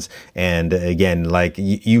positions. And again, like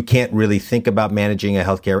you can't really think about managing a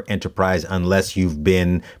healthcare enterprise unless you've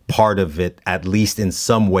been part of it, at least in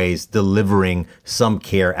some ways, delivering some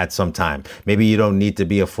care at some time. Maybe you don't need to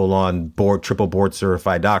be a full-on triple board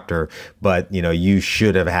certified doctor, but you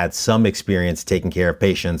should have had some experience taking care of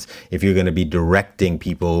patients if you're going to be directing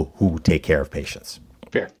people who take care of patients.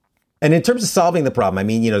 Fair. And in terms of solving the problem, I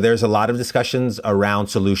mean, there's a lot of discussions around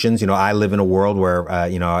solutions. I live in a world where,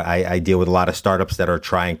 I deal with a lot of startups that are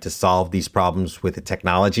trying to solve these problems with the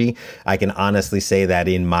technology. I can honestly say that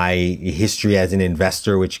in my history as an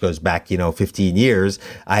investor, which goes back, 15 years,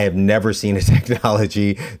 I have never seen a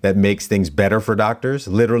technology that makes things better for doctors,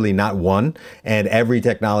 literally not one. And every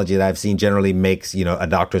technology that I've seen generally makes, a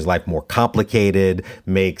doctor's life more complicated,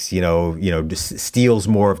 makes, steals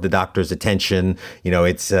more of the doctor's attention.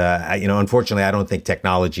 Unfortunately, I don't think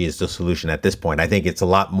technology is the solution at this point. I think it's a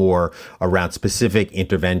lot more around specific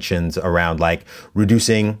interventions around like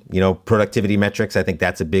reducing, productivity metrics. I think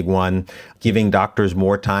that's a big one. Giving doctors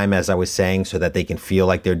more time, as I was saying, so that they can feel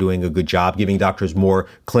like they're doing a good job. Giving doctors more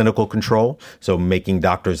clinical control. So making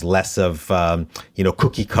doctors less of,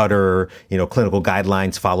 cookie cutter, clinical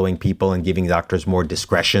guidelines following people and giving doctors more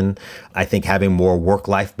discretion. I think having more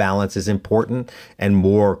work-life balance is important and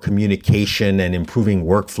more communication and improving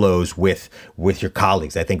workflows with your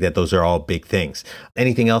colleagues. I think that those are all big things.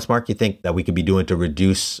 Anything else, Mark, you think that we could be doing to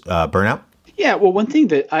reduce burnout? Yeah, well, one thing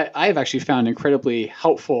that I've actually found incredibly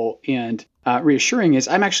helpful and reassuring is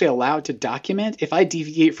I'm actually allowed to document. If I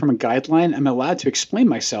deviate from a guideline, I'm allowed to explain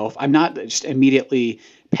myself. I'm not just immediately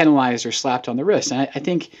penalized or slapped on the wrist. And I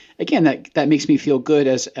think, again, that makes me feel good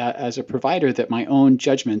as a provider that my own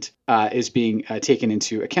judgment is being taken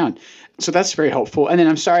into account. So that's very helpful. And then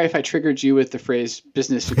I'm sorry if I triggered you with the phrase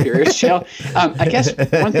business superiors, Jill. I guess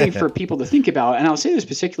one thing for people to think about, and I'll say this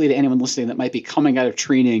particularly to anyone listening that might be coming out of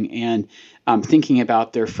training and thinking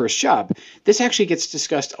about their first job, this actually gets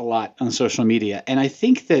discussed a lot on social media. And I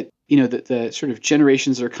think that the sort of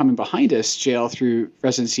generations that are coming behind us, Jill, through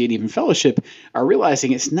residency and even fellowship, are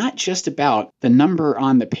realizing it's not just about the number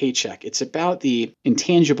on the paycheck. It's about the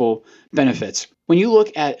intangible benefits. When you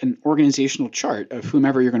look at an organizational chart of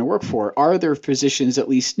whomever you're going to work for, are there physicians at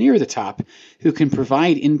least near the top who can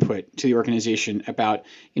provide input to the organization about,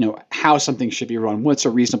 how something should be run? What's a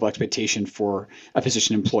reasonable expectation for a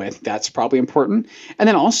physician employee? I think that's probably important. And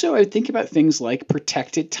then also I would think about things like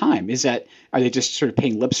protected time. Are they just sort of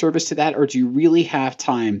paying lip service to that? Or do you really have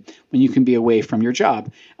time when you can be away from your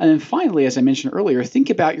job? And then finally, as I mentioned earlier, think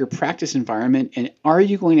about your practice environment and are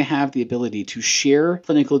you going to have the ability to share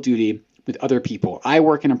clinical duty with other people? I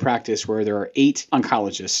work in a practice where there are 8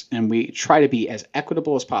 oncologists and we try to be as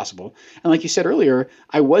equitable as possible. And like you said earlier,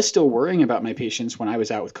 I was still worrying about my patients when I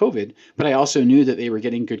was out with COVID, but I also knew that they were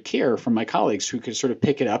getting good care from my colleagues who could sort of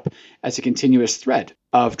pick it up as a continuous thread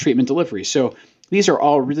of treatment delivery. So these are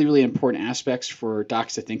all really, really important aspects for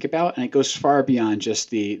docs to think about. And it goes far beyond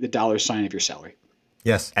just the dollar sign of your salary.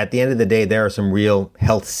 Yes. At the end of the day, there are some real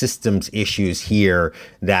health systems issues here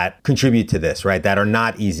that contribute to this, right? That are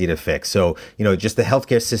not easy to fix. So, just the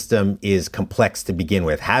healthcare system is complex to begin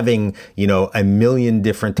with. Having, a million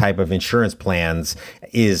different type of insurance plans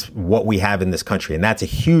is what we have in this country. And that's a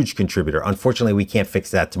huge contributor. Unfortunately, we can't fix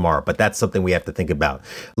that tomorrow, but that's something we have to think about.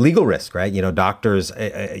 Legal risk, right? Doctors,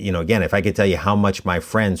 again, if I could tell you how much my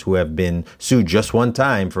friends who have been sued just one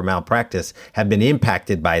time for malpractice have been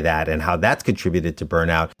impacted by that and how that's contributed to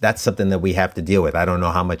burnout, that's something that we have to deal with. I don't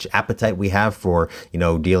know how much appetite we have for,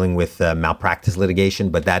 dealing with malpractice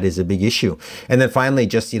litigation, but that is a big issue. And then finally,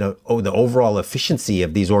 just, the overall efficiency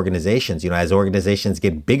of these organizations, as organizations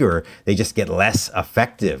get bigger, they just get less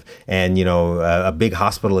effective. And, a big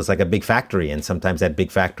hospital is like a big factory. And sometimes that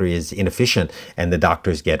big factory is inefficient and the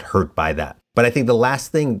doctors get hurt by that. But I think the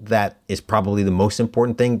last thing that is probably the most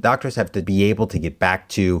important thing, doctors have to be able to get back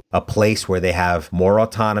to a place where they have more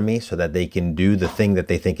autonomy so that they can do the thing that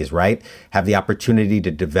they think is right, have the opportunity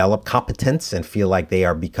to develop competence and feel like they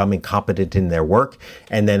are becoming competent in their work,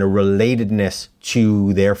 and then a relatedness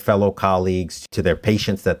to their fellow colleagues, to their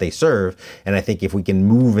patients that they serve. And I think if we can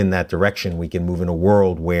move in that direction, we can move in a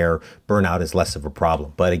world where burnout is less of a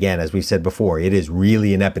problem. But again, as we've said before, it is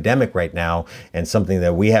really an epidemic right now and something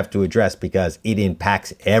that we have to address because it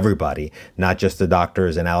impacts everybody, not just the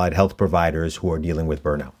doctors and allied health providers who are dealing with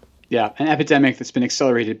burnout. Yeah, an epidemic that's been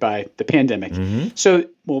accelerated by the pandemic. Mm-hmm. So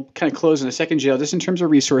we'll kind of close in a second, Jill. Just in terms of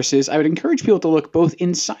resources, I would encourage people to look both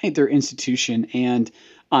inside their institution and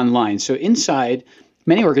online. So inside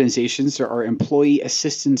many organizations, there are employee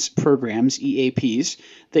assistance programs, EAPs,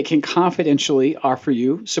 that can confidentially offer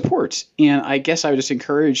you support. And I guess I would just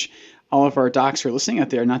encourage all of our docs who are listening out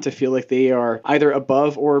there not to feel like they are either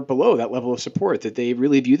above or below that level of support, that they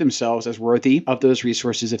really view themselves as worthy of those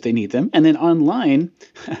resources if they need them. And then online,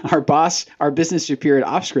 our boss, our business superior at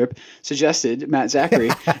OffScript suggested, Matt Zachary,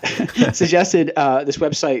 suggested this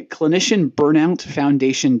website,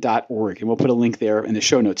 clinicianburnoutfoundation.org. And we'll put a link there in the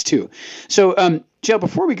show notes too. So, Jill,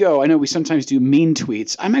 before we go, I know we sometimes do mean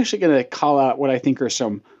tweets. I'm actually going to call out what I think are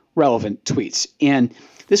some relevant tweets. And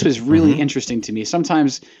This was really interesting to me.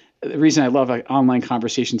 Sometimes the reason I love online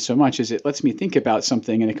conversations so much is it lets me think about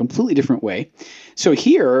something in a completely different way. So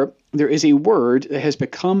here, there is a word that has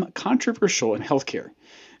become controversial in healthcare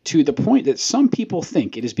to the point that some people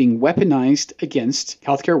think it is being weaponized against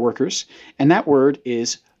healthcare workers, and that word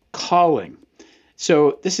is calling.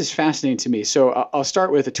 So this is fascinating to me. So I'll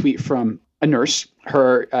start with a tweet from a nurse.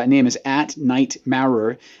 Her name is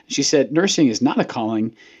 @NightMaurer. She said, "Nursing is not a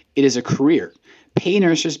calling, it is a career. Pay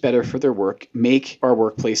nurses better for their work, make our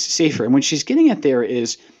workplace safer." And what she's getting at there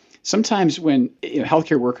is sometimes when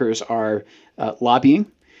healthcare workers are lobbying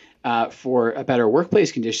for a better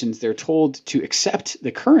workplace conditions, they're told to accept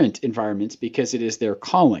the current environment because it is their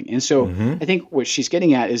calling. And so I think what she's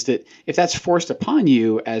getting at is that if that's forced upon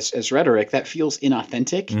you as rhetoric, that feels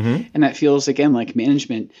inauthentic. And that feels, again, like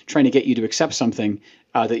management trying to get you to accept something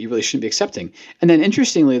that you really shouldn't be accepting. And then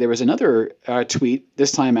interestingly, there was another tweet,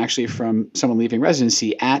 this time actually from someone leaving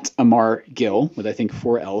residency, @Amar Gill, with I think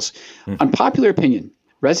 4 L's. Unpopular opinion,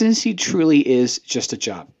 residency truly is just a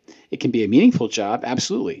job. It can be a meaningful job,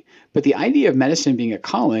 absolutely. But the idea of medicine being a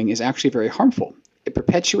calling is actually very harmful. It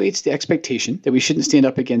perpetuates the expectation that we shouldn't stand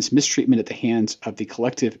up against mistreatment at the hands of the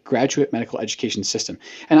collective graduate medical education system.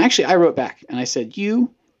 And actually, I wrote back and I said,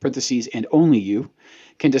 you, parentheses, and only you,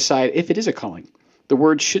 can decide if it is a calling. The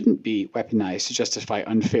word shouldn't be weaponized to justify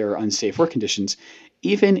unfair or unsafe work conditions.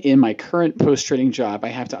 Even in my current post-training job, I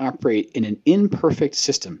have to operate in an imperfect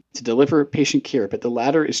system to deliver patient care, but the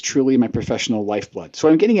latter is truly my professional lifeblood. So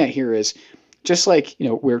what I'm getting at here is just like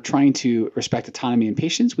we're trying to respect autonomy in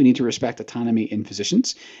patients, we need to respect autonomy in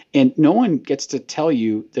physicians. And no one gets to tell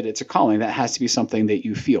you that it's a calling. That has to be something that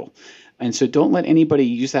you feel. And so don't let anybody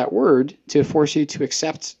use that word to force you to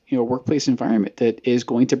accept a workplace environment that is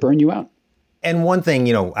going to burn you out. And one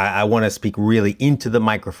thing, I want to speak really into the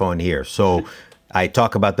microphone here. So I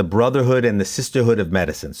talk about the brotherhood and the sisterhood of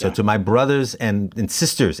medicine. So to my brothers and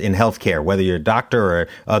sisters in healthcare, whether you're a doctor or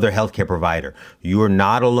other healthcare provider, you are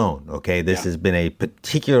not alone. Okay. This has been a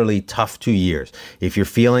particularly tough 2 years. If you're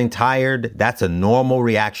feeling tired, that's a normal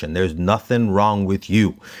reaction. There's nothing wrong with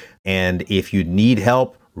you. And if you need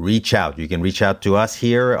help, reach out. You can reach out to us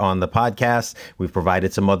here on the podcast. We've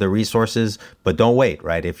provided some other resources, but don't wait,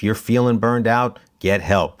 right? If you're feeling burned out, get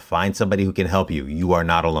help. Find somebody who can help you. You are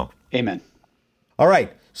not alone. Amen. All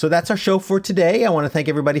right. So that's our show for today. I want to thank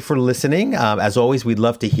everybody for listening. As always, we'd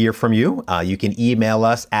love to hear from you. You can email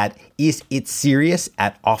us at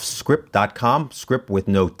isitserious@offscript.com, script with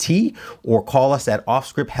no T, or call us at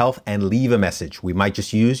Offscript Health and leave a message. We might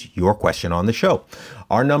just use your question on the show.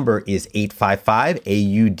 Our number is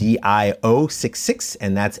 855-AUDIO-66,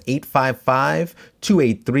 and that's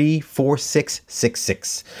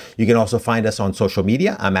 855-283-4666. You can also find us on social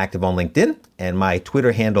media. I'm active on LinkedIn, and my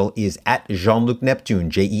Twitter handle is @Jean-Luc Neptune,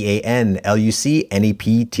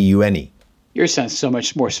 JeanLucNeptune. Yours sounds so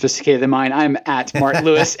much more sophisticated than mine. I'm @Mark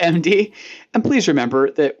Lewis, MD. And please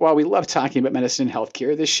remember that while we love talking about medicine and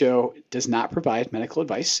healthcare, this show does not provide medical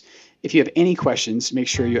advice. If you have any questions, make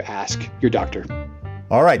sure you ask your doctor.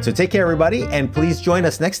 All right, so take care, everybody, and please join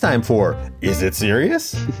us next time for Is It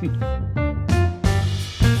Serious?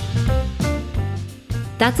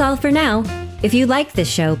 That's all for now. If you like this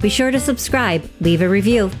show, be sure to subscribe, leave a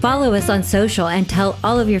review, follow us on social, and tell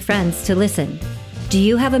all of your friends to listen. Do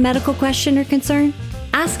you have a medical question or concern?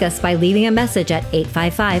 Ask us by leaving a message at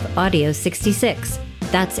 855-AUDIO-66.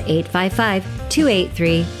 That's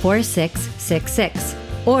 855-283-4666.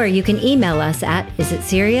 Or you can email us at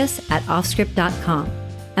isitserious@offscript.com.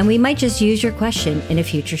 And we might just use your question in a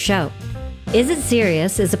future show. Is It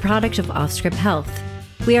Serious is a product of Offscript Health.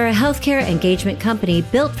 We are a healthcare engagement company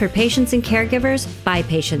built for patients and caregivers by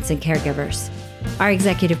patients and caregivers. Our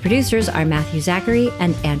executive producers are Matthew Zachary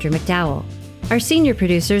and Andrew McDowell. Our senior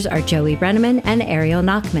producers are Joey Brenneman and Ariel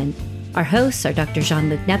Nachman. Our hosts are Dr.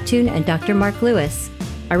 Jean-Luc Neptune and Dr. Mark Lewis.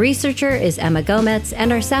 Our researcher is Emma Gomez,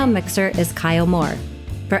 and our sound mixer is Kyle Moore.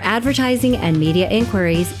 For advertising and media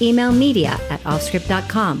inquiries, email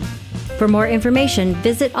media@offscript.com. For more information,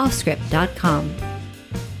 visit offscript.com.